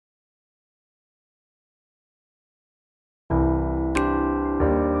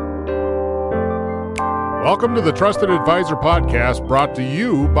Welcome to the Trusted Advisor Podcast, brought to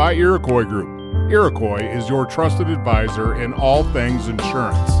you by Iroquois Group. Iroquois is your trusted advisor in all things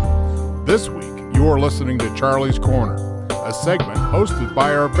insurance. This week, you are listening to Charlie's Corner, a segment hosted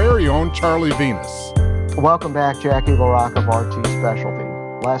by our very own Charlie Venus. Welcome back, Jackie LaRock of RT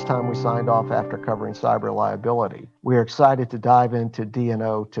Specialty. Last time we signed off after covering cyber liability. We are excited to dive into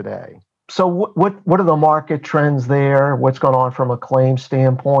D&O today. So what are the market trends there? What's going on from a claim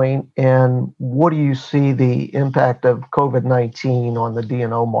standpoint? And what do you see the impact of COVID-19 on the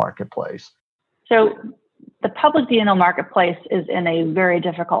D&O marketplace? So the public D&O marketplace is in a very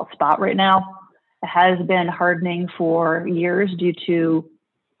difficult spot right now. It has been hardening for years due to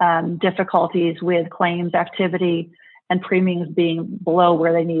difficulties with claims activity and premiums being below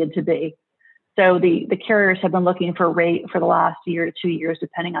where they needed to be. So the carriers have been looking for rate for the last year to 2 years,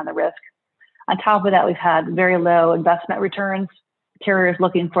 depending on the risk. On top of that, we've had very low investment returns. Carriers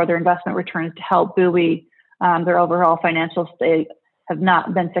looking for their investment returns to help buoy their overall financial state have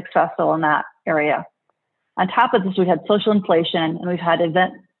not been successful in that area. On top of this, we've had social inflation and we've had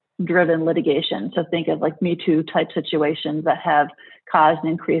event-driven litigation. So think of like Me Too type situations that have caused an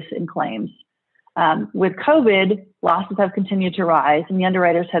increase in claims. With COVID, losses have continued to rise, and the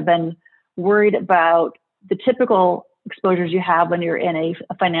underwriters have been worried about the typical exposures you have when you're in a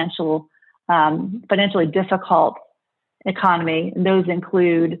financially difficult economy. And those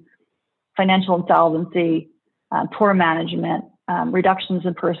include financial insolvency, poor management, reductions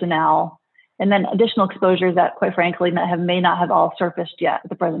in personnel, and then additional exposures that, quite frankly, may not have all surfaced yet at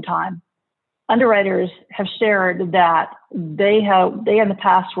the present time. Underwriters have shared that they in the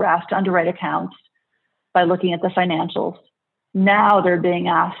past were asked to underwrite accounts by looking at the financials. Now they're being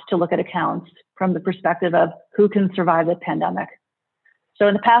asked to look at accounts from the perspective of who can survive the pandemic. So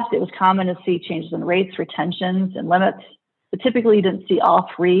in the past, it was common to see changes in rates, retentions, and limits, but typically you didn't see all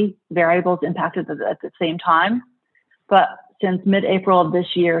three variables impacted at the same time. But since mid-April of this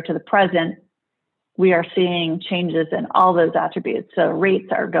year to the present, we are seeing changes in all those attributes. So rates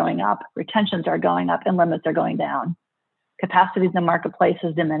are going up, retentions are going up, and limits are going down. Capacity in the marketplace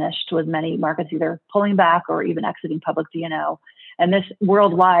has diminished, with many markets either pulling back or even exiting public D&O. And this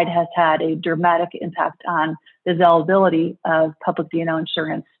worldwide has had a dramatic impact on the availability of public D&O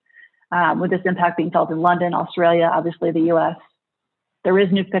insurance, with this impact being felt in London, Australia, obviously the US. There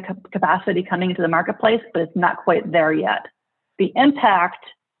is new capacity coming into the marketplace, but it's not quite there yet. The impact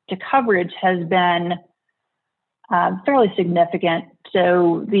to coverage has been fairly significant.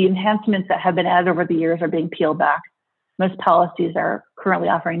 So the enhancements that have been added over the years are being peeled back. Most policies are currently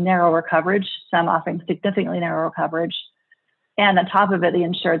offering narrower coverage, some offering significantly narrower coverage. And on top of it, the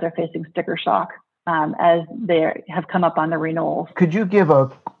insureds are facing sticker shock as they have come up on the renewals. Could you give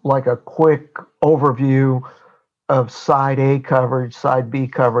a quick overview of Side A coverage, Side B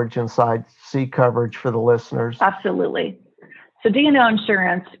coverage, and Side C coverage for the listeners? Absolutely. So D&O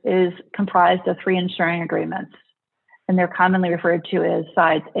insurance is comprised of 3 insuring agreements, and they're commonly referred to as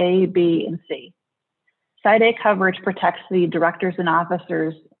Sides A, B, and C. Side A coverage protects the directors and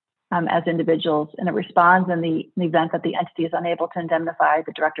officers as individuals, and it responds in the event that the entity is unable to indemnify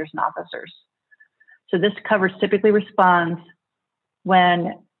the directors and officers. So this coverage typically responds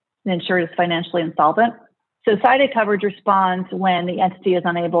when the insured is financially insolvent. So Side A coverage responds when the entity is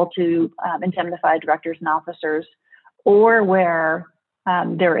unable to indemnify directors and officers, or where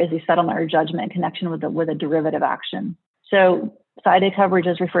there is a settlement or judgment in connection with a derivative action. So Side A coverage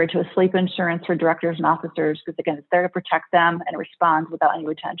is referred to as sleep insurance for directors and officers because, again, it's there to protect them and it responds without any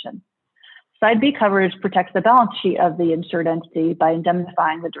retention. Side B coverage protects the balance sheet of the insured entity by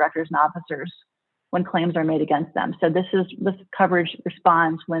indemnifying the directors and officers when claims are made against them. So this coverage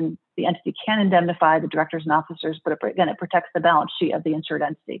responds when the entity can indemnify the directors and officers, but again, it protects the balance sheet of the insured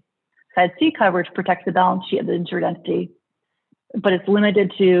entity. Side C coverage protects the balance sheet of the insured entity, but it's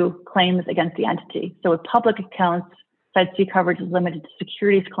limited to claims against the entity. So with public accounts, Side C coverage is limited to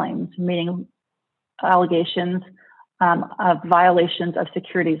securities claims, meaning allegations of violations of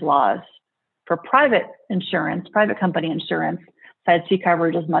securities laws. For private insurance, private company insurance, Side C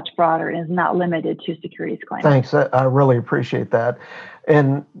coverage is much broader and is not limited to securities claims. Thanks. I really appreciate that.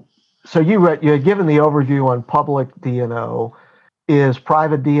 And so you had given the overview on public D&O. Is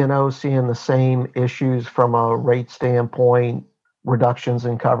private D&O seeing the same issues from a rate standpoint, reductions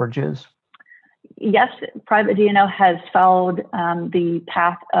in coverages? Yes, private D&O has followed the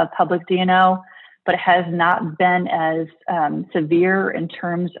path of public D&O, but it has not been as severe in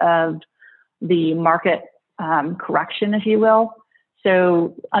terms of the market correction, if you will.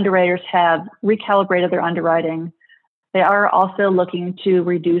 So underwriters have recalibrated their underwriting. They are also looking to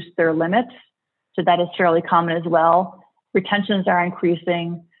reduce their limits. So that is fairly common as well. Retentions are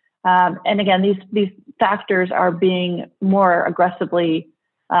increasing. And again, these factors are being more aggressively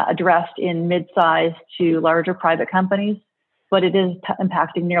addressed in mid-sized to larger private companies, but it is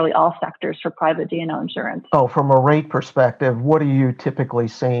impacting nearly all sectors for private D&O insurance. Oh, from a rate perspective, what are you typically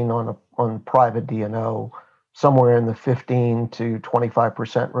seeing on private D&O? Somewhere in the 15 to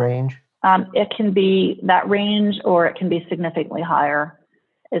 25% range? It can be that range, or it can be significantly higher,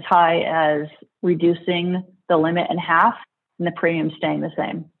 as high as reducing the limit in half and the premium staying the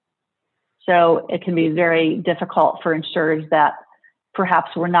same. So it can be very difficult for insurers that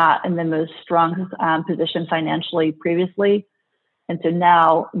perhaps were not in the most strong position financially previously. And so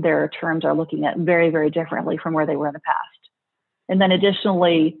now their terms are looking at very, very differently from where they were in the past. And then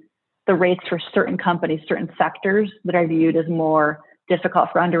additionally, the rates for certain companies, certain sectors that are viewed as more difficult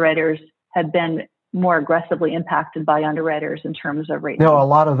for underwriters have been more aggressively impacted by underwriters in terms of rate. A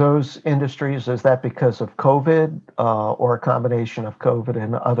lot of those industries, is that because of COVID or a combination of COVID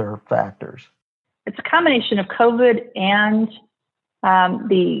and other factors? It's a combination of COVID and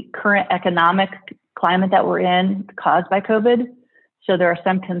the current economic climate that we're in caused by COVID. So there are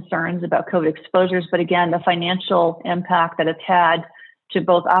some concerns about COVID exposures, but again, the financial impact that it's had to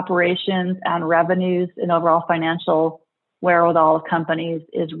both operations and revenues and overall financial wherewithal of companies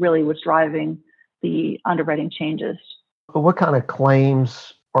is really what's driving the underwriting changes. What kind of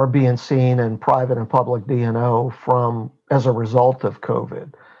claims are being seen in private and public D&O as a result of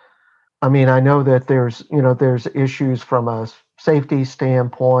COVID? I mean, I know that there's issues from a safety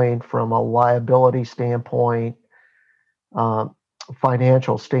standpoint, from a liability standpoint,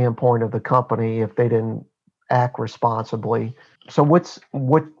 financial standpoint of the company if they didn't act responsibly. So what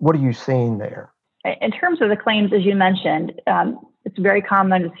are you seeing there? In terms of the claims, as you mentioned, it's very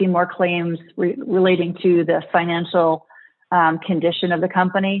common to see more claims relating to the financial condition of the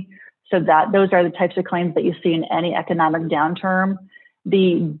company. So that those are the types of claims that you see in any economic downturn.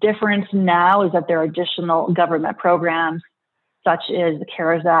 The difference now is that there are additional government programs, such as the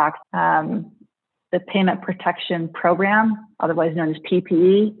CARES Act, the Payment Protection Program, otherwise known as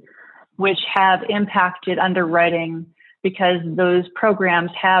PPE, which have impacted underwriting because those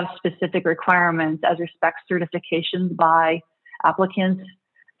programs have specific requirements as respects certifications by applicants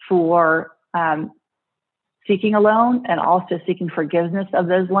for seeking a loan and also seeking forgiveness of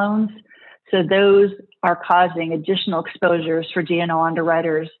those loans. So those are causing additional exposures for D&O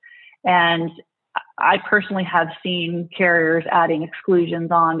underwriters. And I personally have seen carriers adding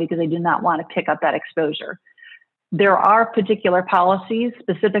exclusions on because they do not want to pick up that exposure. There are particular policies,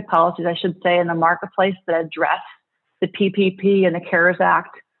 specific policies, I should say, in the marketplace that address the PPP and the CARES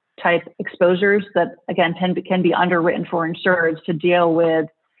Act type exposures that, again, can be underwritten for insureds to deal with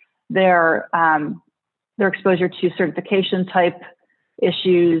their exposure to certification type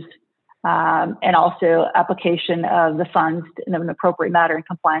issues and also application of the funds in an appropriate manner in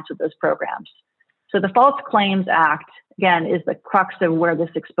compliance with those programs. So the False Claims Act, again, is the crux of where this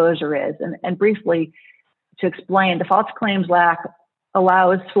exposure is. And briefly, to explain, the False Claims Act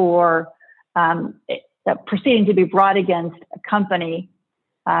allows for a proceeding to be brought against a company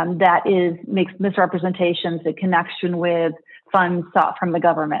that makes misrepresentations in connection with funds sought from the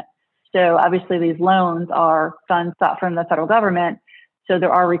government. So obviously these loans are funds sought from the federal government. So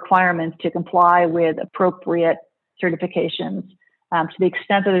there are requirements to comply with appropriate certifications. To the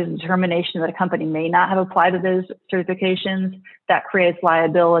extent that there's a determination that a company may not have applied to those certifications, that creates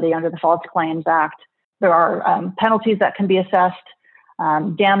liability under the False Claims Act. There are penalties that can be assessed,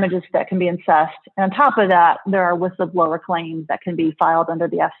 damages that can be assessed. And on top of that, there are whistleblower claims that can be filed under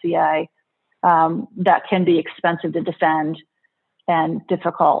the FCA that can be expensive to defend and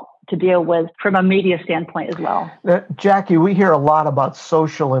difficult to deal with from a media standpoint as well. Jackie, we hear a lot about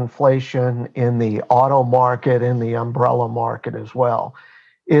social inflation in the auto market and the umbrella market as well.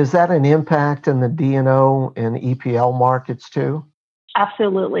 Is that an impact in the D&O and EPL markets too?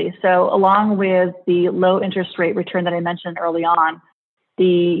 Absolutely. So along with the low interest rate return that I mentioned early on,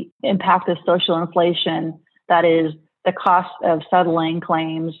 the impact of social inflation, that is the cost of settling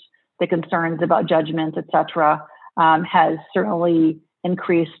claims, the concerns about judgments, et cetera, has certainly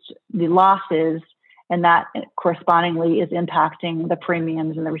increased the losses, and that correspondingly is impacting the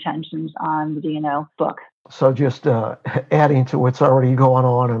premiums and the retentions on the D&O book. So just adding to what's already going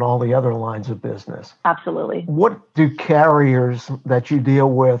on in all the other lines of business. Absolutely. What do carriers that you deal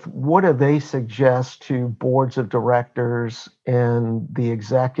with, what do they suggest to boards of directors and the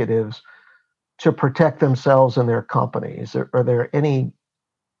executives to protect themselves and their companies? Are there anything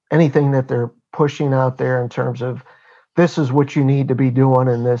that they're pushing out there in terms of this is what you need to be doing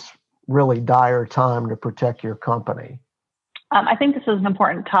in this really dire time to protect your company? I think this is an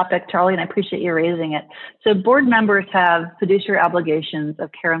important topic, Charlie, and I appreciate you raising it. So board members have fiduciary obligations of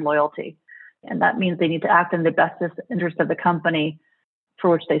care and loyalty, and that means they need to act in the best interest of the company for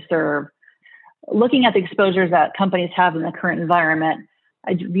which they serve. Looking at the exposures that companies have in the current environment,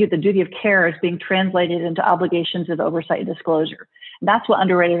 I view the duty of care as being translated into obligations of oversight and disclosure. And that's what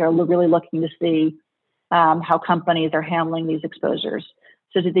underwriters are really looking to see how companies are handling these exposures.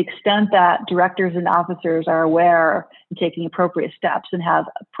 So to the extent that directors and officers are aware and taking appropriate steps and have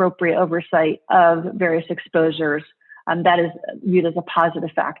appropriate oversight of various exposures, that is viewed as a positive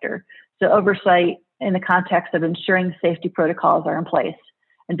factor. So oversight in the context of ensuring safety protocols are in place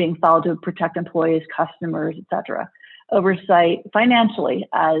and being followed to protect employees, customers, et cetera. Oversight financially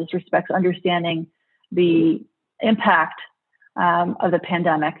as respects understanding the impact of the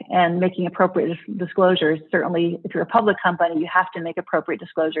pandemic and making appropriate disclosures. Certainly, if you're a public company, you have to make appropriate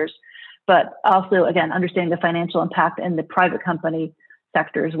disclosures, but also, again, understanding the financial impact in the private company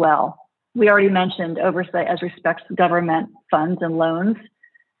sector as well. We already mentioned oversight as respects government funds and loans.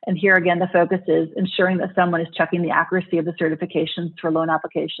 And here again, the focus is ensuring that someone is checking the accuracy of the certifications for loan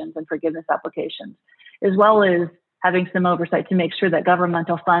applications and forgiveness applications, as well as having some oversight to make sure that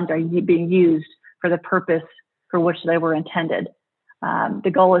governmental funds are being used for the purpose for which they were intended.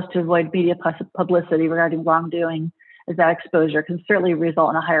 The goal is to avoid media publicity regarding wrongdoing, as that exposure can certainly result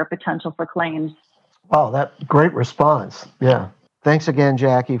in a higher potential for claims. Oh, that great response. Yeah. Thanks again,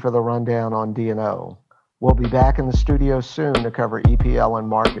 Jackie, for the rundown on D&O. We'll be back in the studio soon to cover EPL and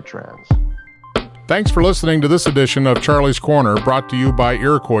market trends. Thanks for listening to this edition of Charlie's Corner, brought to you by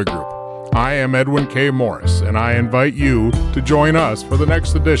Iroquois Group. I am Edwin K. Morris, and I invite you to join us for the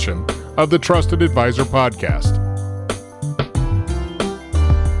next edition of the Trusted Advisor Podcast.